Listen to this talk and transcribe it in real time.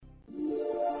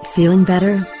Feeling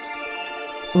better?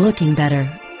 Looking better?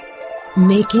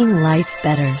 Making life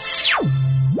better.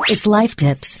 It's Life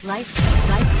Tips.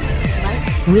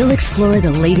 We'll explore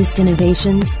the latest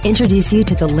innovations, introduce you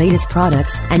to the latest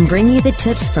products, and bring you the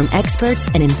tips from experts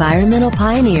and environmental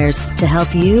pioneers to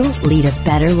help you lead a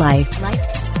better life.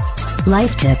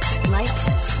 Life Tips.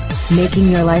 Making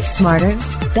your life smarter,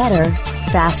 better,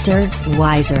 faster,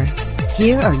 wiser.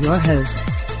 Here are your hosts.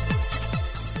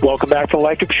 Welcome back to the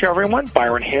Life Tips Show, everyone.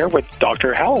 Byron here with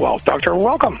Dr. Hallowell. Doctor,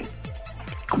 welcome.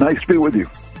 Nice to be with you.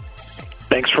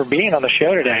 Thanks for being on the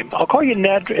show today. I'll call you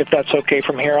Ned if that's okay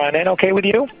from here on in. Okay with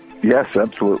you? Yes,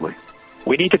 absolutely.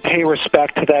 We need to pay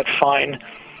respect to that fine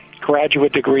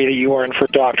graduate degree that you earned for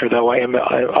doctor, though. I am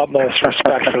utmost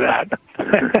respect for that.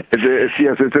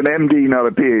 It's an MD, not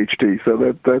a PhD. So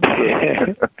that's.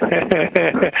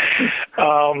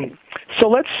 So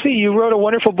let's see. You wrote a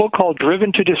wonderful book called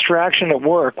 "Driven to Distraction at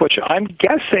Work," which I'm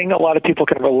guessing a lot of people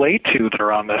can relate to that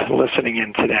are on the listening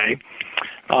in today.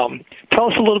 Tell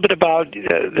us a little bit about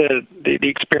the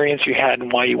experience you had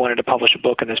and why you wanted to publish a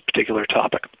book on this particular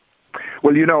topic.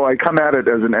 Well, I come at it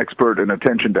as an expert in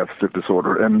attention deficit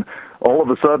disorder, and all of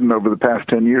a sudden, over the past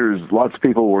 10 years, lots of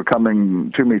people were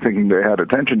coming to me thinking they had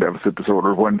attention deficit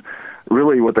disorder when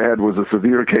really what they had was a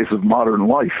severe case of modern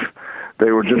life.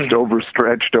 They were just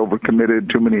overstretched, overcommitted,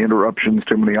 too many interruptions,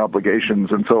 too many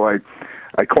obligations, and so I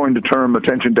coined the term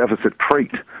attention deficit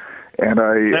trait, and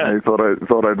I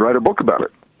thought I'd write a book about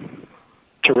it.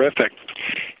 Terrific.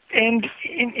 And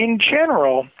in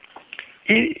general,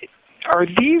 are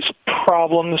these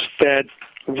problems that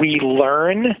we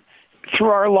learn through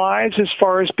our lives as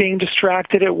far as being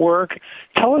distracted at work?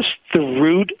 Tell us the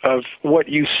root of what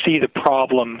you see the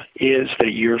problem is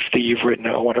that you've written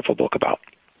a wonderful book about.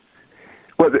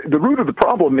 Well, the root of the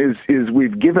problem is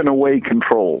we've given away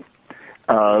control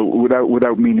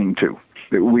without meaning to.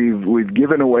 We've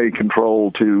given away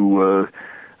control to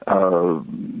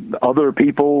other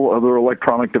people, other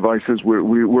electronic devices.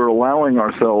 We're allowing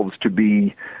ourselves to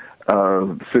be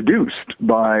seduced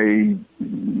by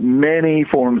many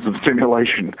forms of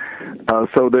stimulation,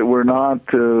 so that we're not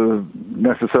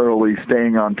necessarily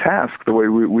staying on task the way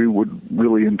we would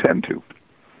really intend to.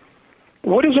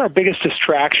 What is our biggest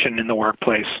distraction in the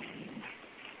workplace?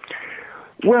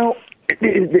 Well,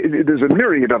 there's a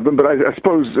myriad of them, but I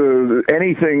suppose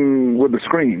anything with a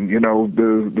screen,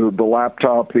 the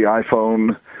laptop, the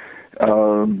iPhone,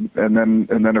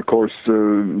 and then of course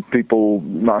people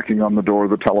knocking on the door,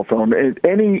 the telephone,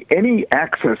 any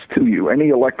access to you, any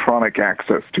electronic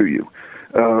access to you.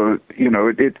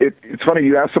 It's funny,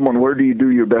 you ask someone, where do you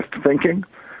do your best thinking?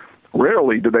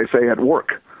 Rarely do they say at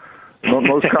work. The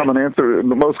most common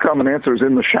answer is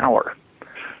in the shower.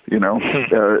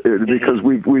 Because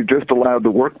we've just allowed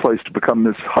the workplace to become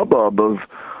this hubbub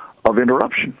of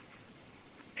interruption.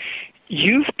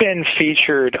 You've been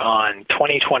featured on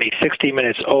 2020, 60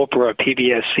 Minutes, Oprah,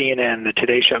 PBS, CNN, The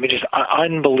Today Show. I mean, just an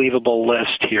unbelievable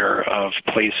list here of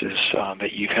places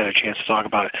that you've had a chance to talk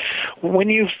about it. When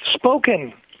you've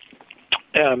spoken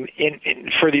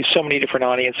for these so many different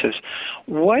audiences,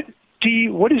 what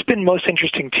has been most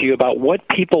interesting to you about what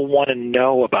people want to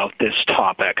know about this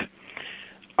topic?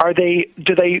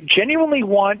 Do they genuinely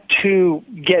want to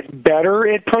get better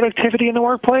at productivity in the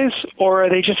workplace, or are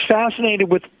they just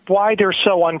fascinated with why they're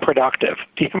so unproductive?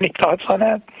 Do you have any thoughts on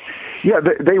that? Yeah,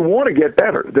 they want to get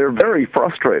better. They're very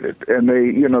frustrated, and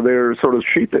they're sort of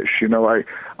sheepish.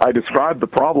 I describe the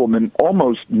problem, and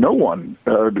almost no one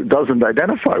doesn't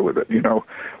identify with it.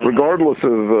 Regardless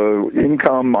of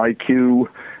income, IQ,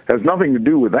 has nothing to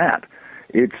do with that.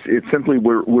 It's simply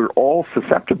we're all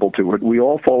susceptible to it. We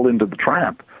all fall into the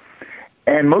trap.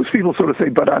 And most people sort of say,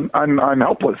 but I'm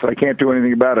helpless. I can't do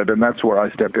anything about it. And that's where I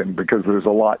step in, because there's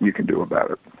a lot you can do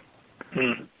about it.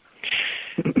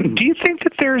 Do you think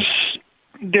that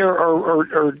there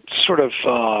are sort of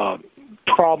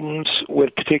problems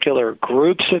with particular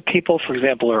groups of people? For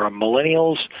example, are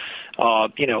millennials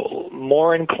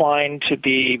more inclined to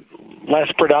be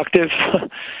less productive?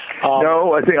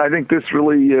 No, I think this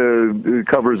really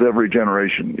covers every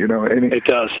generation. It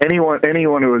does.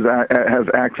 Anyone who has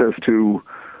access to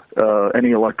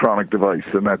any electronic device,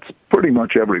 and that's pretty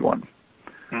much everyone.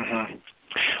 Mm-hmm.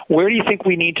 Where do you think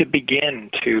we need to begin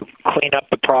to clean up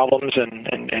the problems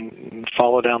and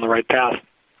follow down the right path?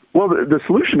 Well, the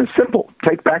solution is simple: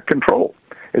 take back control.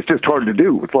 It's just hard to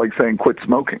do. It's like saying quit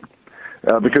smoking,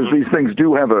 because these things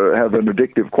do have an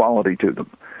addictive quality to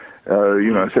them.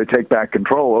 Say take back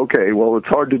control. Okay, well, it's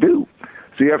hard to do.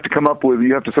 So you have to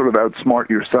sort of outsmart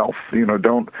yourself.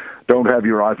 Don't have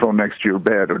your iPhone next to your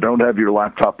bed, or don't have your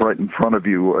laptop right in front of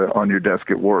you on your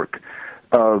desk at work.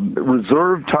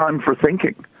 Reserve time for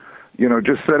thinking.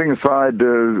 just setting aside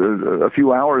a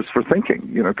few hours for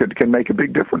thinking, can make a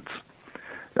big difference.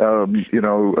 But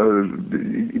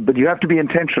you have to be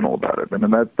intentional about it. I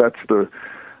mean,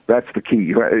 that's the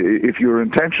key. If you're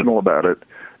intentional about it,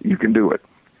 you can do it.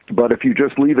 But if you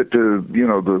just leave it to,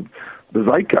 the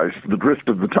zeitgeist, the drift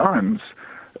of the times,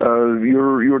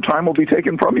 your time will be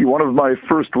taken from you. One of my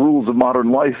first rules of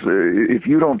modern life: if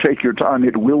you don't take your time,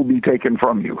 it will be taken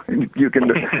from you. You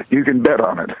can bet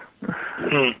on it.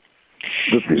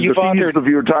 The fees of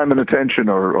your time and attention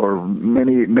are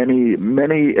many,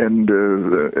 and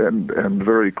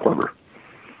very clever.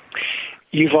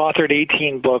 You've authored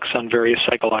 18 books on various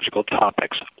psychological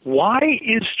topics. Why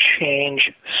is change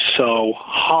so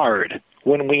hard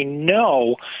when we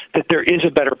know that there is a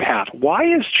better path? Why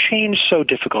is change so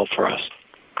difficult for us?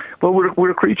 Well,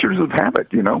 we're creatures of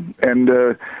habit, and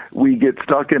we get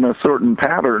stuck in a certain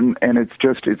pattern, and it's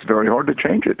very hard to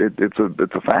change it. It's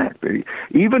a fact.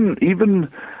 Even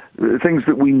things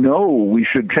that we know we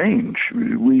should change,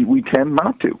 we tend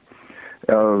not to.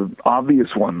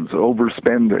 Obvious ones: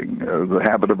 overspending, the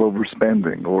habit of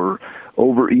overspending, or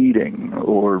overeating,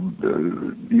 or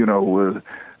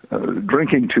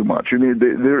drinking too much. I mean,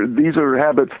 these are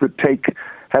habits that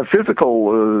have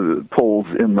physical pulls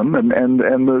in them, and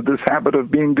this habit of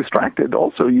being distracted.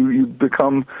 Also, you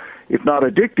become, if not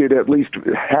addicted, at least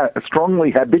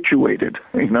strongly habituated,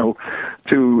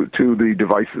 to the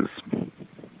devices.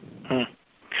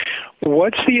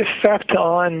 What's the effect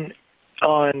on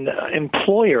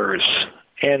employers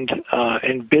and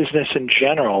business in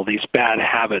general, these bad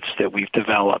habits that we've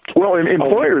developed? Well,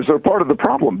 employers are part of the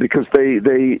problem because they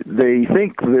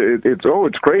think that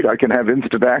it's great, I can have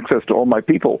instant access to all my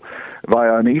people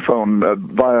via an iPhone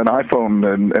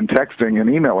and texting and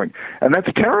emailing, and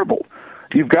that's terrible.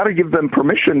 You've got to give them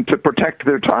permission to protect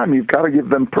their time. You've got to give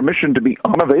them permission to be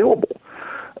unavailable.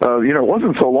 It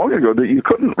wasn't so long ago that you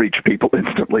couldn't reach people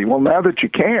instantly. Well, now that you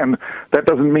can, that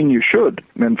doesn't mean you should.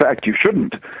 In fact, you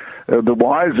shouldn't. The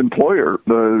wise employer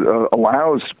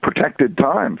allows protected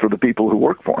time for the people who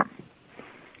work for him.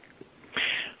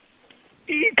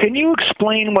 Can you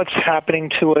explain what's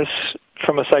happening to us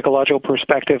from a psychological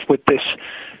perspective with this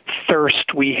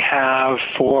thirst we have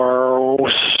for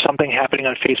something happening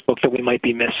on Facebook that we might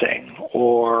be missing?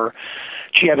 Or,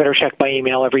 gee, I better check my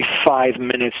email every 5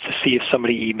 minutes to see if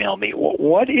somebody emailed me.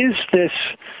 What is this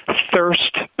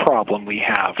thirst problem we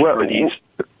have for these?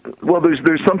 Well,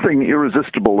 there's something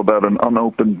irresistible about an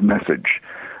unopened message.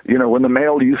 When the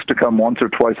mail used to come once or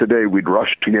twice a day, we'd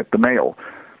rush to get the mail.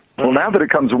 Well, now that it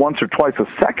comes once or twice a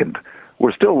second,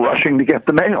 we're still rushing to get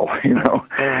the mail,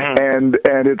 and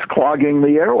it's clogging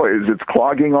the airways. It's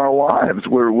clogging our lives.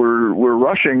 We're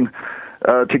rushing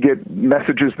to get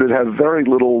messages that have very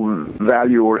little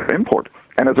value or import.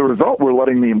 And as a result, we're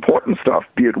letting the important stuff,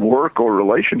 be it work or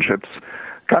relationships,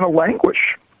 kind of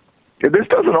languish. This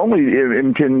doesn't only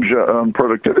impinge on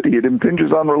productivity, it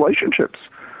impinges on relationships.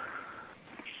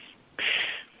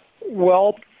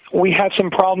 Well, we have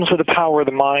some problems with the power of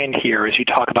the mind here, as you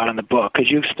talk about in the book. Could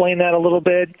you explain that a little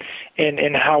bit,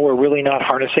 and how we're really not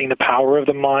harnessing the power of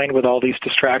the mind with all these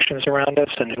distractions around us?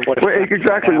 And what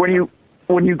exactly.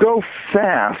 When you go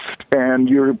fast and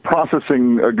you're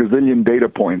processing a gazillion data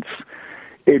points,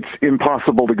 it's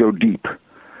impossible to go deep.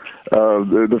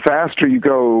 The faster you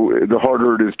go, the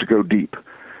harder it is to go deep.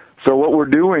 So what we're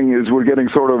doing is we're getting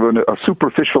sort of a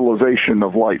superficialization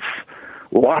of life.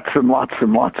 Lots and lots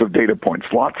and lots of data points,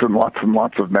 lots and lots and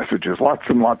lots of messages, lots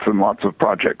and lots and lots of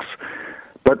projects,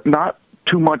 but not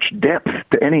too much depth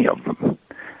to any of them.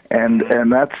 And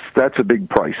that's a big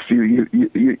price.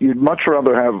 You'd much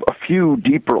rather have a few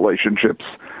deep relationships,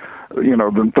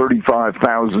 than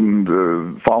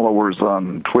 35,000 followers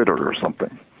on Twitter or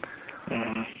something.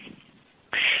 Mm-hmm.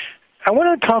 I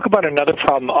want to talk about another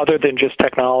problem other than just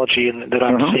technology and that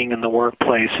I'm seeing in the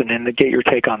workplace, and to get your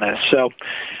take on this. So,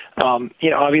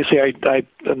 obviously I'm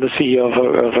the CEO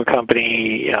of a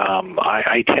company.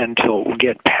 I tend to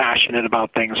get passionate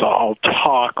about things. I'll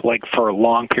talk for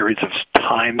long periods of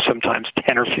time, sometimes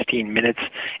 10 or 15 minutes,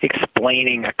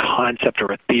 explaining a concept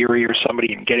or a theory or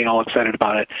somebody and getting all excited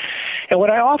about it. And what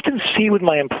I often see with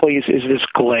my employees is this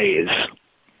glaze.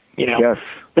 Yes.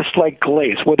 This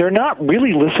glaze. Well, they're not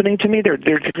really listening to me. They're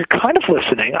kind of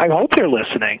listening. I hope they're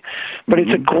listening, but it's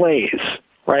a glaze,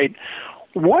 right?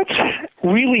 What's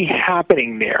really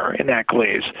happening there in that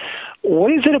glaze?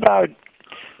 What is it about,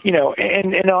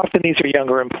 and often these are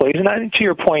younger employees, and to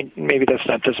your point, maybe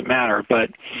that doesn't matter, but,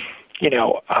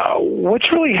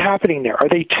 what's really happening there? Are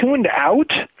they tuned out?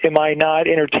 Am I not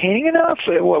entertaining enough?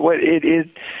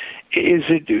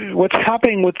 What's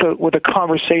happening with the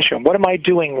conversation? What am I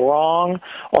doing wrong,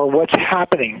 or what's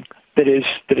happening that is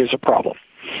a problem.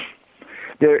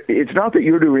 It's not that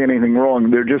you're doing anything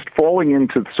wrong. They're just falling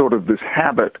into sort of this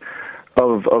habit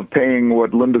of paying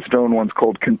what Linda Stone once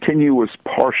called continuous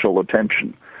partial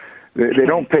attention. They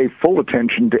don't pay full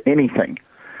attention to anything.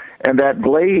 And that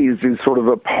glaze is sort of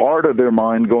a part of their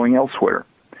mind going elsewhere.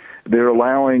 They're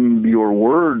allowing your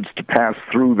words to pass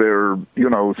through their,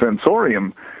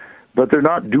 sensorium, but they're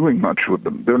not doing much with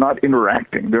them. They're not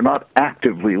interacting. They're not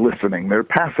actively listening. They're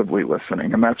passively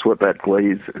listening, and that's what that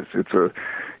glaze is.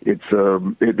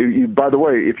 By the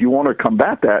way, if you want to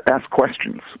combat that, ask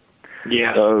questions.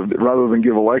 Yes. Rather than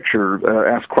give a lecture,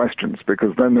 ask questions,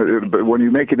 because then when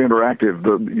you make it interactive,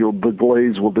 the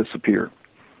glaze will disappear.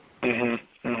 Mm-hmm.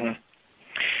 Mm-hmm.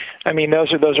 I mean,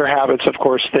 those are habits, of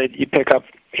course, that you pick up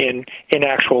in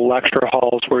actual lecture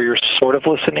halls where you're sort of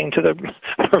listening to the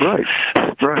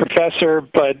professor,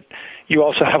 but you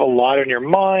also have a lot on your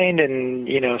mind, and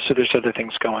so there's other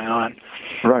things going on.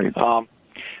 Right.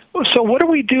 So, what do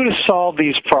we do to solve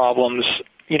these problems?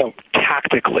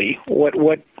 Tactically, what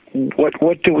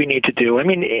do we need to do? I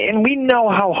mean, and we know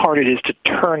how hard it is to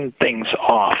turn things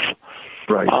off.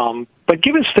 Right. But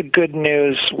give us the good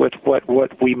news with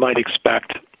what we might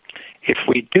expect if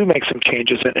we do make some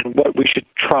changes, and what we should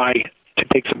try to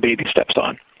take some baby steps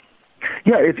on.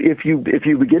 Yeah, if you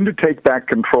begin to take back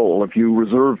control, if you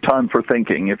reserve time for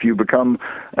thinking, if you become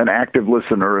an active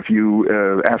listener, if you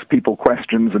ask people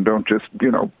questions and don't just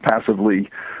passively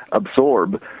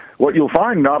absorb, what you'll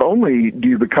find, not only do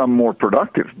you become more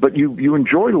productive, but you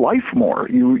enjoy life more.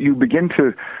 You begin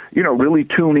to really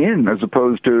tune in as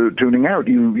opposed to tuning out.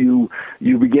 You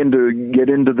begin to get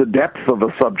into the depth of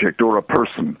a subject or a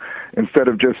person instead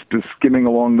of just skimming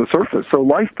along the surface. So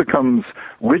life becomes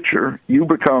richer, you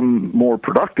become more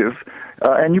productive,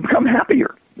 and you become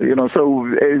happier. So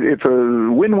it's a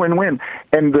win-win-win.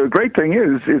 And the great thing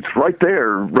is, it's right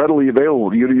there, readily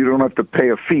available. You don't have to pay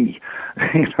a fee.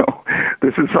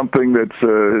 This is something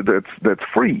that's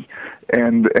free,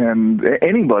 and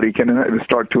anybody can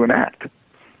start to enact.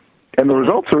 And the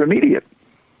results are immediate.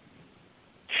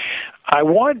 I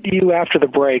want you, after the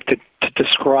break, to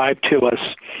describe to us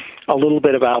a little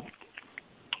bit about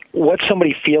what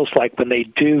somebody feels like when they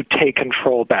do take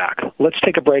control back. Let's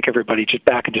take a break, everybody.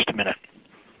 Back in just a minute.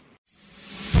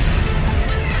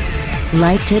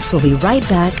 Life Tips will be right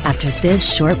back after this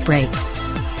short break.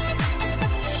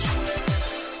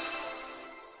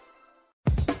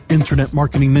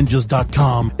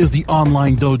 InternetMarketingNinjas.com is the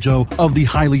online dojo of the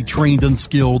highly trained and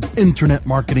skilled Internet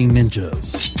Marketing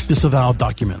Ninjas. Disavow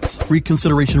documents,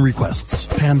 reconsideration requests,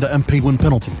 Panda and Penguin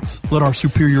penalties. Let our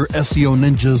superior SEO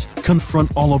ninjas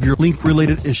confront all of your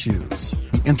link-related issues.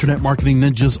 The Internet Marketing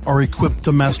Ninjas are equipped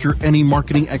to master any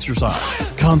marketing exercise,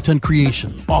 content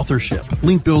creation, authorship,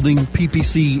 link building,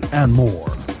 PPC, and more.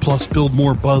 Plus, build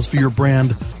more buzz for your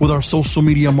brand with our social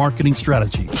media marketing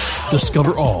strategy.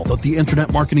 Discover all that the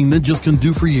Internet Marketing Ninjas can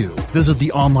do for you. Visit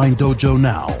the online dojo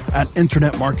now at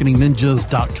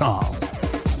InternetMarketingNinjas.com.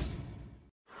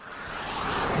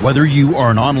 Whether you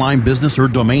are an online business or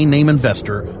domain name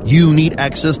investor, you need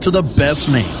access to the best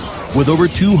names. With over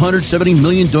 270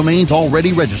 million domains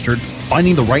already registered,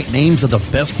 finding the right names at the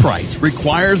best price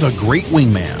requires a great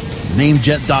wingman.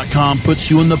 Namejet.com puts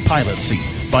you in the pilot seat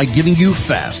by giving you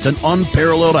fast and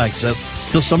unparalleled access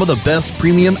to some of the best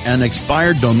premium and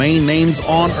expired domain names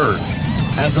on earth.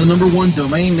 As the #1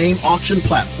 domain name auction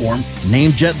platform,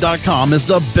 Namejet.com is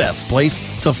the best place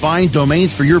to find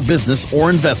domains for your business or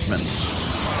investment.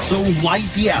 So light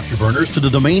the afterburners to the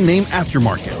domain name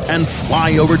aftermarket and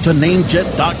fly over to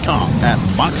Namejet.com at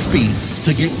Mach speed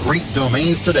to get great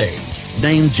domains today.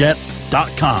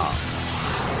 Namejet.com.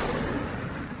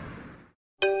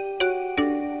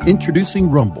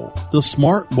 Introducing Rumble, the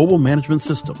smart mobile management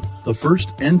system, the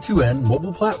first end-to-end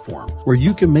mobile platform where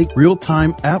you can make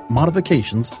real-time app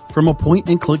modifications from a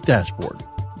point-and-click dashboard.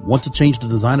 Want to change the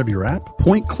design of your app?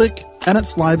 Point-click, and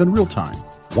it's live in real time.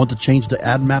 Want to change the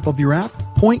ad map of your app?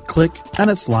 Point-click,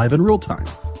 and it's live in real time.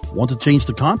 Want to change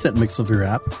the content mix of your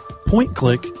app?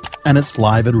 Point-click, and it's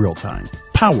live in real time.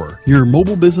 Power your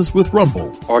mobile business with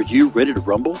Rumble. Are you ready to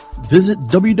rumble? Visit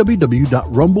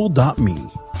www.rumble.me.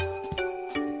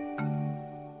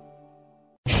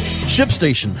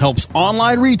 ShipStation helps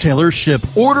online retailers ship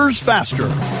orders faster.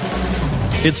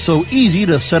 It's so easy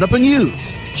to set up and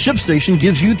use. ShipStation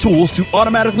gives you tools to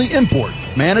automatically import,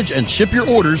 manage, and ship your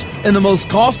orders in the most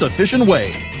cost-efficient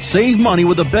way. Save money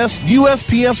with the best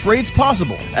USPS rates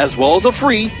possible, as well as a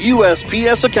free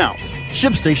USPS account.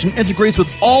 ShipStation integrates with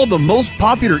all the most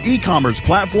popular e-commerce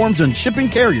platforms and shipping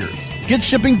carriers. get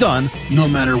shipping done no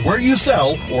matter where you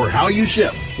sell or how you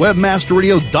ship.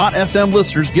 Webmasterradio.fm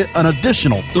listeners get an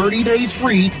additional 30 days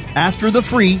free after the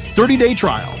free 30-day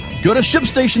trial. Go to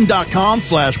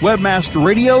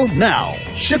ShipStation.com/webmasterradio now.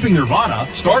 Shipping Nirvana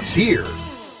starts here.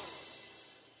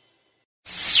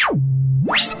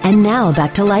 And now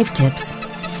back to Life Tips.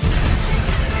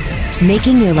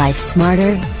 Making your life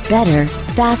smarter, better,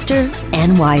 faster,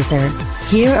 and wiser.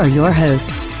 Here are your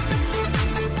hosts.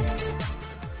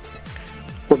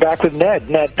 We're back with Ned.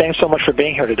 Ned, thanks so much for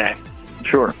being here today.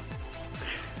 Sure.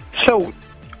 So,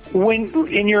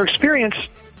 in your experience,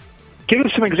 give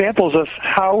us some examples of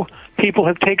how people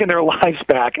have taken their lives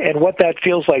back and what that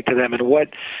feels like to them and what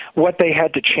they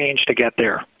had to change to get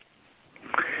there.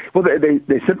 Well,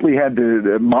 they simply had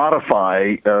to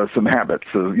modify some habits,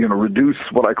 reduce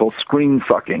what I call screen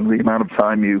sucking, the amount of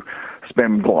time you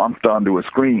spend glomped onto a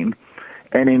screen,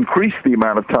 and increase the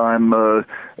amount of time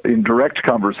in direct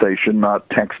conversation, not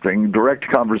texting, direct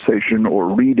conversation or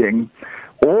reading,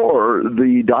 or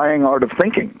the dying art of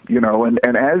thinking,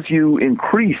 and as you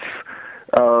increase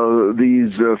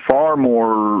these far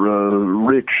more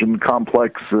rich and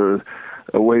complex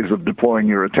ways of deploying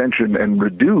your attention and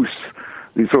reduce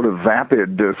these sort of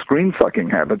vapid screen-sucking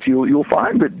habits, you'll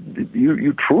find that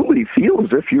you truly feel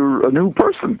as if you're a new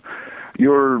person.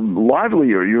 You're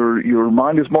livelier, your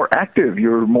mind is more active,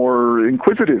 you're more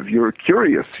inquisitive, you're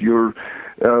curious, and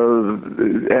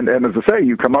as I say,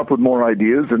 you come up with more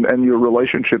ideas and your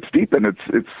relationships deepen.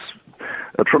 It's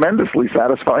a tremendously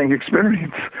satisfying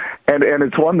experience, and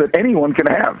it's one that anyone can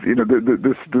have. You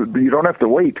don't have to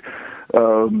wait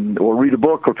or read a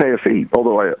book or pay a fee,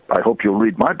 although I hope you'll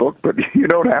read my book, but you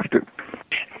don't have to.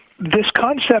 This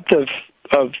concept of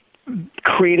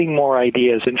creating more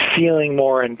ideas and feeling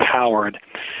more empowered,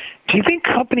 do you think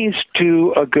companies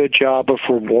do a good job of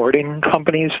rewarding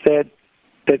companies that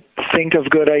think of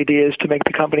good ideas to make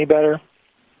the company better?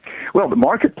 Well, the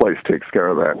marketplace takes care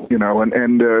of that,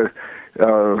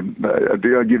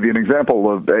 I'll give you an example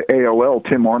of AOL.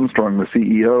 Tim Armstrong, the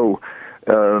CEO,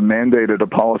 mandated a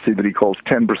policy that he calls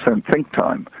 10% think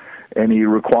time, and he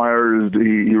required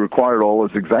all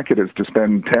his executives to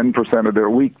spend 10% of their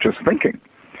week just thinking.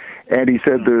 And he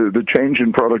said the change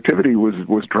in productivity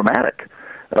was dramatic.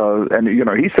 And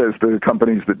he says the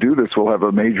companies that do this will have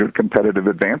a major competitive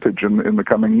advantage in the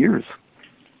coming years.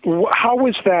 How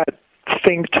was that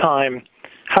think time?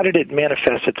 How did it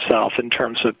manifest itself in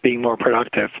terms of being more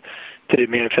productive? Did it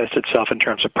manifest itself in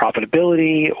terms of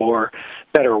profitability or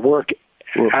better work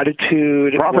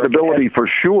attitude? Profitability for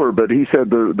sure, but he said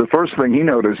the first thing he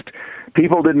noticed,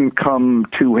 people didn't come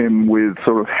to him with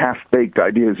sort of half-baked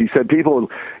ideas. He said people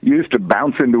used to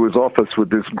bounce into his office with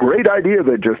this great idea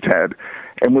they just had,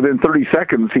 and within 30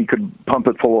 seconds he could pump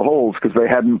it full of holes because they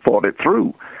hadn't thought it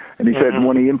through. And he said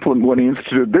when he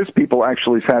instituted this, people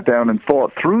actually sat down and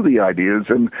thought through the ideas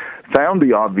and found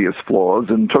the obvious flaws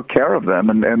and took care of them.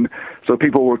 And so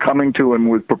people were coming to him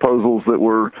with proposals that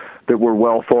were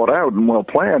well thought out and well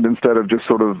planned, instead of just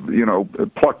sort of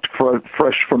plucked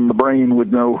fresh from the brain with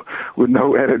no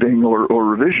editing or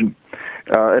revision.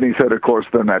 And he said, of course,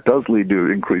 then that does lead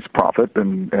to increased profit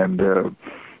and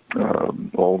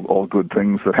all good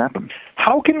things that happen.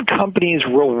 How can companies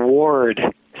reward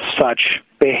such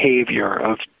behavior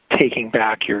of taking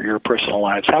back your personal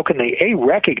lives? How can they, A,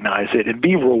 recognize it and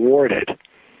be rewarded?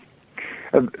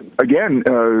 Again,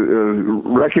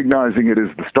 recognizing it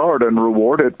is the start, and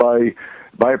reward it by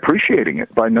appreciating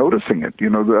it, by noticing it.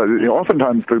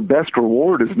 Oftentimes the best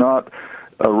reward is not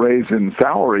a raise in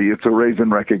salary, it's a raise in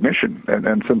recognition,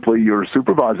 and simply your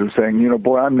supervisor saying,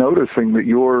 boy, I'm noticing that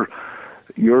you're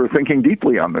thinking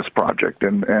deeply on this project,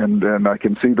 and I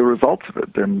can see the results of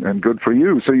it, and good for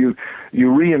you. So you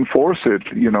reinforce it,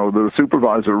 the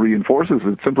supervisor reinforces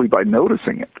it simply by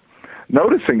noticing it.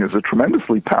 Noticing is a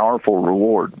tremendously powerful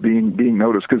reward, being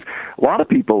noticed, because a lot of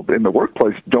people in the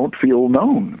workplace don't feel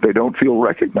known. They don't feel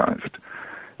recognized.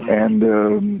 And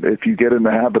if you get in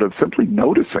the habit of simply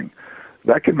noticing,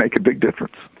 that can make a big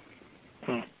difference.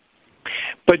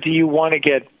 But do you want to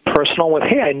get personal with,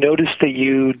 hey, I noticed that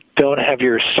you don't have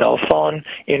your cell phone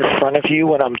in front of you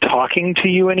when I'm talking to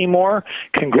you anymore.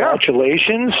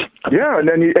 Congratulations. Yeah, and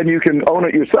then you can own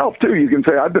it yourself too. You can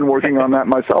say, I've been working on that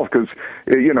myself, because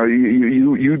you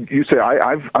say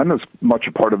I'm as much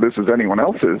a part of this as anyone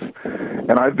else is,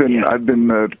 and I've been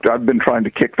trying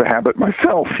to kick the habit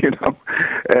myself,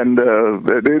 and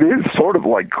it is sort of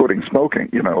like quitting smoking.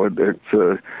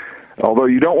 It's although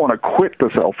you don't want to quit the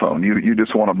cell phone, you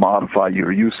just want to modify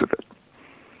your use of it.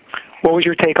 What was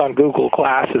your take on Google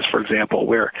Glasses, for example,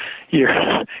 where you're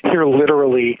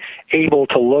literally able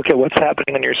to look at what's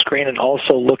happening on your screen and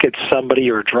also look at somebody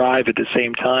or drive at the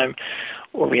same time?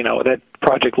 Or, that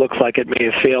project looks like it may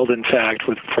have failed, in fact,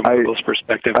 from Google's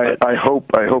perspective. I hope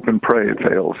and pray it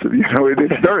fails.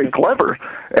 It's very clever,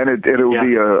 and it'll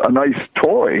be a nice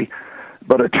toy,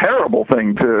 but a terrible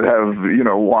thing to have,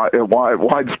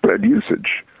 widespread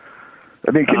usage.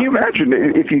 I mean, can you imagine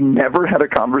if you never had a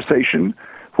conversation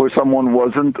where someone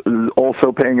wasn't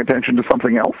also paying attention to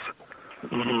something else?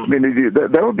 Mm-hmm. I mean,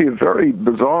 that would be a very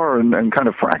bizarre and kind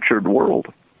of fractured world.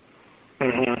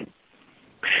 Mm-hmm.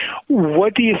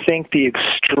 What do you think the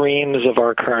extremes of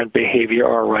our current behavior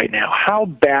are right now? How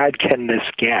bad can this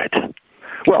get?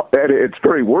 Well, at its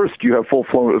very worst, you have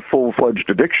full-fledged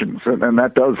addictions, and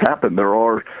that does happen. There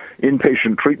are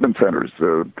inpatient treatment centers.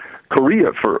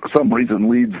 Korea, for some reason,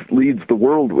 leads the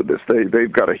world with this.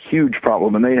 They've got a huge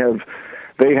problem, and they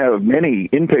have many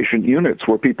inpatient units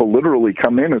where people literally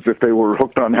come in as if they were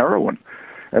hooked on heroin,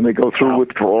 and they go through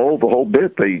withdrawal, the whole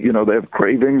bit. They have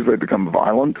cravings. They become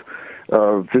violent.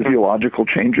 Physiological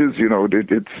changes, it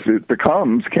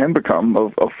can become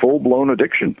a full-blown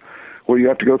addiction where you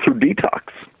have to go through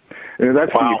detox. And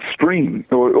that's the extreme.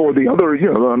 Or the other,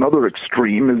 another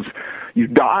extreme is you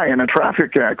die in a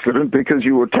traffic accident because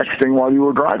you were texting while you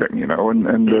were driving,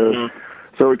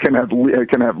 so it can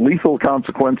have lethal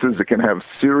consequences. It can have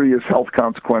serious health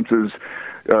consequences.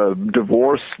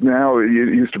 Divorce now, it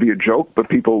used to be a joke, but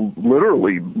people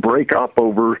literally break up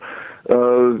over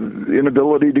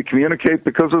inability to communicate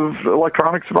because of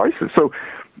electronic devices. So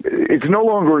it's no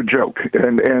longer a joke,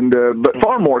 but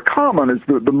far more common is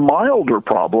the milder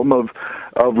problem of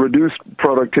reduced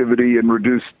productivity and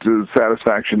reduced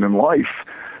satisfaction in life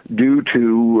due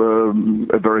to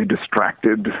a very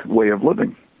distracted way of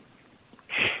living.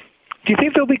 Do you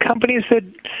think there'll be companies that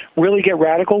really get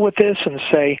radical with this and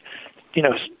say,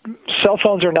 cell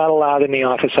phones are not allowed in the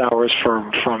office hours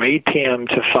from 8 p.m.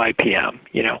 to 5 p.m.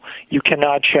 You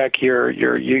cannot check your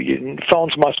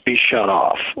phones must be shut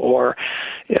off. Or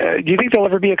do you think there'll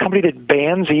ever be a company that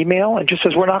bans email and just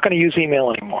says we're not going to use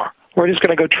email anymore? We're just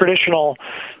going to go traditional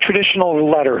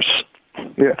letters.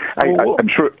 Yeah, I'm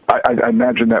sure. I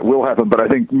imagine that will happen, but I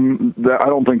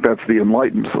don't think that's the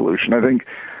enlightened solution. I think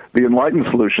the enlightened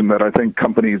solution that I think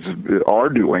companies are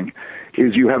doing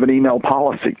is you have an email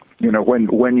policy,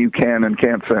 when you can and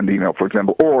can't send email, for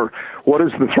example, or what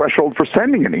is the threshold for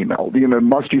sending an email?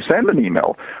 Must you send an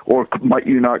email, or might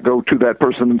you not go to that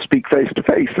person and speak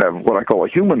face-to-face, have what I call a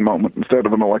human moment instead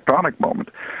of an electronic moment?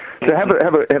 To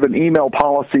have an email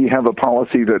policy, have a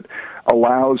policy that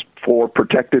allows for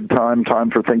protected time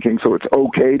for thinking, so it's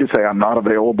okay to say I'm not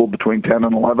available between 10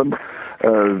 and 11,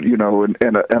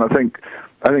 and I think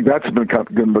that's going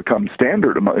to become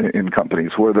standard in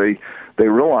companies where they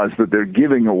realize that they're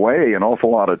giving away an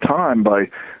awful lot of time by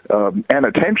and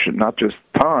attention, not just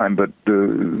time, but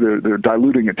they're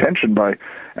diluting attention by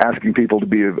asking people to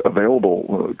be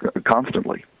available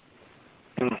constantly.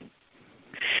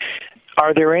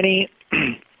 Are there any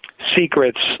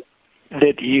secrets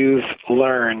that you've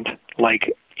learned,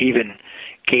 like even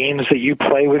games that you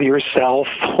play with yourself,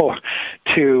 or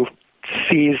to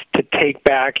take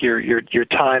back your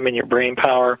time and your brain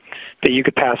power that you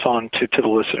could pass on to the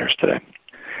listeners today?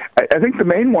 I think the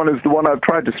main one is the one I've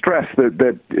tried to stress,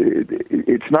 that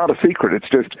it's not a secret. It's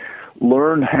just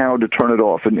learn how to turn it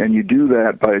off, and you do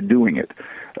that by doing it.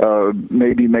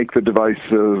 Maybe make the device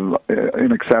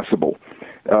inaccessible.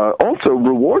 Also,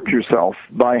 reward yourself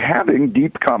by having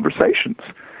deep conversations.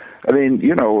 I mean,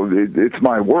 it's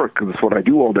my work. That's what I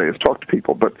do all day is talk to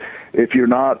people. But if you're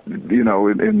not,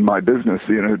 in my business,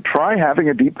 try having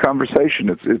a deep conversation.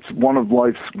 It's one of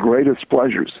life's greatest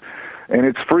pleasures, and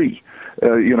it's free.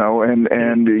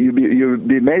 And you'd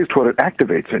be amazed what it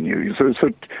activates in you. So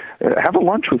have a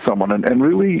lunch with someone and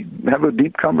really have a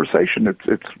deep conversation.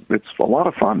 It's a lot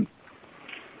of fun.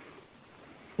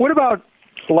 What about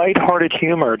lighthearted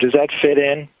humor? Does that fit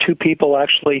in? Two people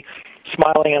actually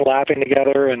smiling and laughing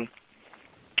together and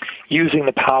using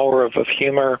the power of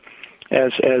humor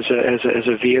as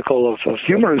a vehicle of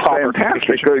humor is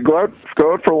fantastic. Go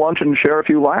out for lunch and share a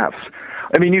few laughs.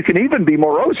 I mean, you can even be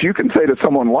morose. You can say to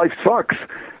someone, "Life sucks,"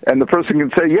 and the person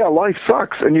can say, "Yeah, life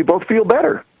sucks," and you both feel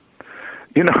better.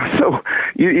 So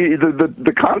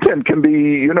the content can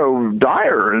be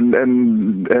dire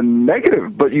and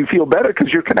negative, but you feel better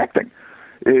because you're connecting,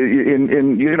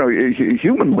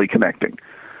 humanly connecting.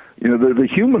 The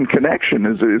human connection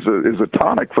is a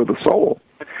tonic for the soul.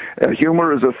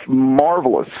 Humor is a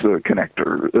marvelous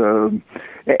connector.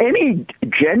 Any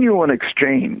genuine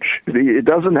exchange, it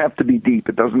doesn't have to be deep,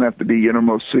 it doesn't have to be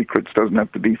innermost secrets, doesn't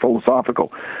have to be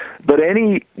philosophical, but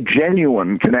any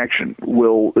genuine connection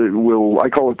will I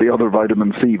call it the other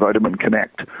vitamin C, vitamin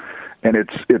connect, and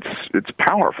it's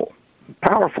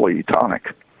powerfully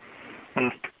tonic.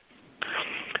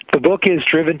 The book is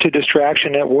Driven to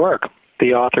Distraction at Work.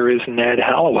 The author is Ned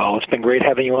Hallowell. It's been great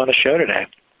having you on the show today.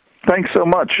 Thanks so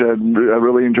much. I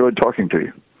really enjoyed talking to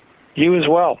you. You as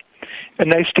well. A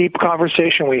nice, deep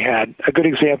conversation we had. A good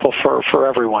example for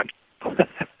everyone.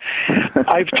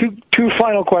 I have two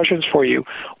final questions for you.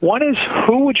 One is,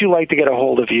 who would you like to get a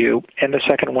hold of you? And the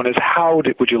second one is, how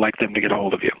would you like them to get a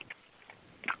hold of you?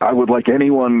 I would like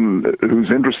anyone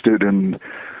who's interested in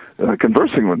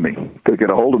conversing with me to get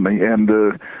a hold of me. And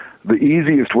the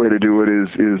easiest way to do it is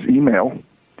email.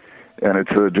 And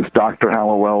it's just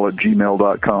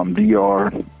drhallowell@gmail.com,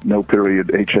 Dr, no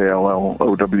period,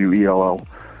 HALLOWELL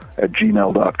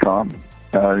 @gmail.com.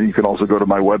 You can also go to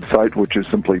my website, which is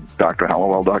simply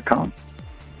drhallowell.com.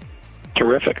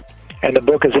 Terrific. And the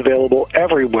book is available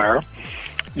everywhere.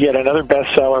 Yet another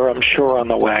bestseller, I'm sure, on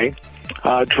the way,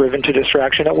 Driven to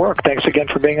Distraction at Work. Thanks again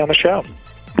for being on the show.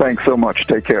 Thanks so much.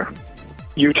 Take care.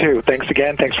 You too. Thanks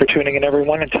again. Thanks for tuning in,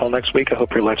 everyone. Until next week, I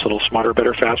hope your life's a little smarter,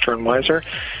 better, faster, and wiser,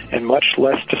 and much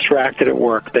less distracted at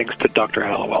work, thanks to Dr.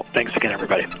 Hallowell. Thanks again,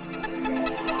 everybody.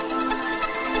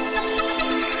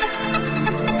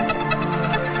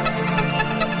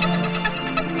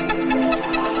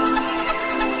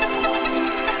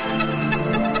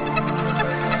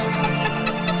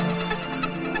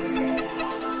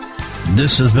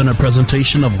 This has been a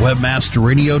presentation of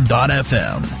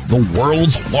WebmasterRadio.fm, the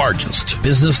world's largest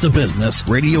business-to-business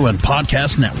radio and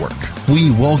podcast network. We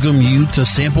welcome you to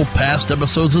sample past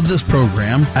episodes of this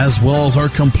program, as well as our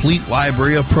complete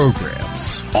library of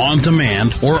programs, on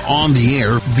demand or on the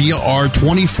air via our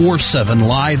 24/7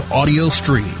 live audio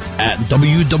stream at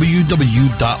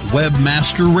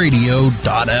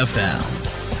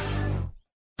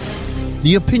www.webmasterradio.fm.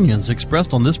 The opinions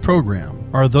expressed on this program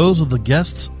are those of the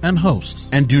guests and hosts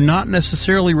and do not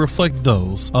necessarily reflect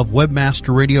those of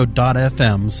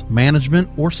WebmasterRadio.fm's management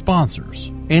or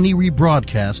sponsors. Any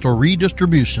rebroadcast or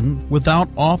redistribution without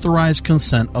authorized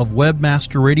consent of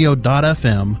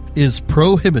WebmasterRadio.fm is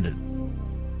prohibited.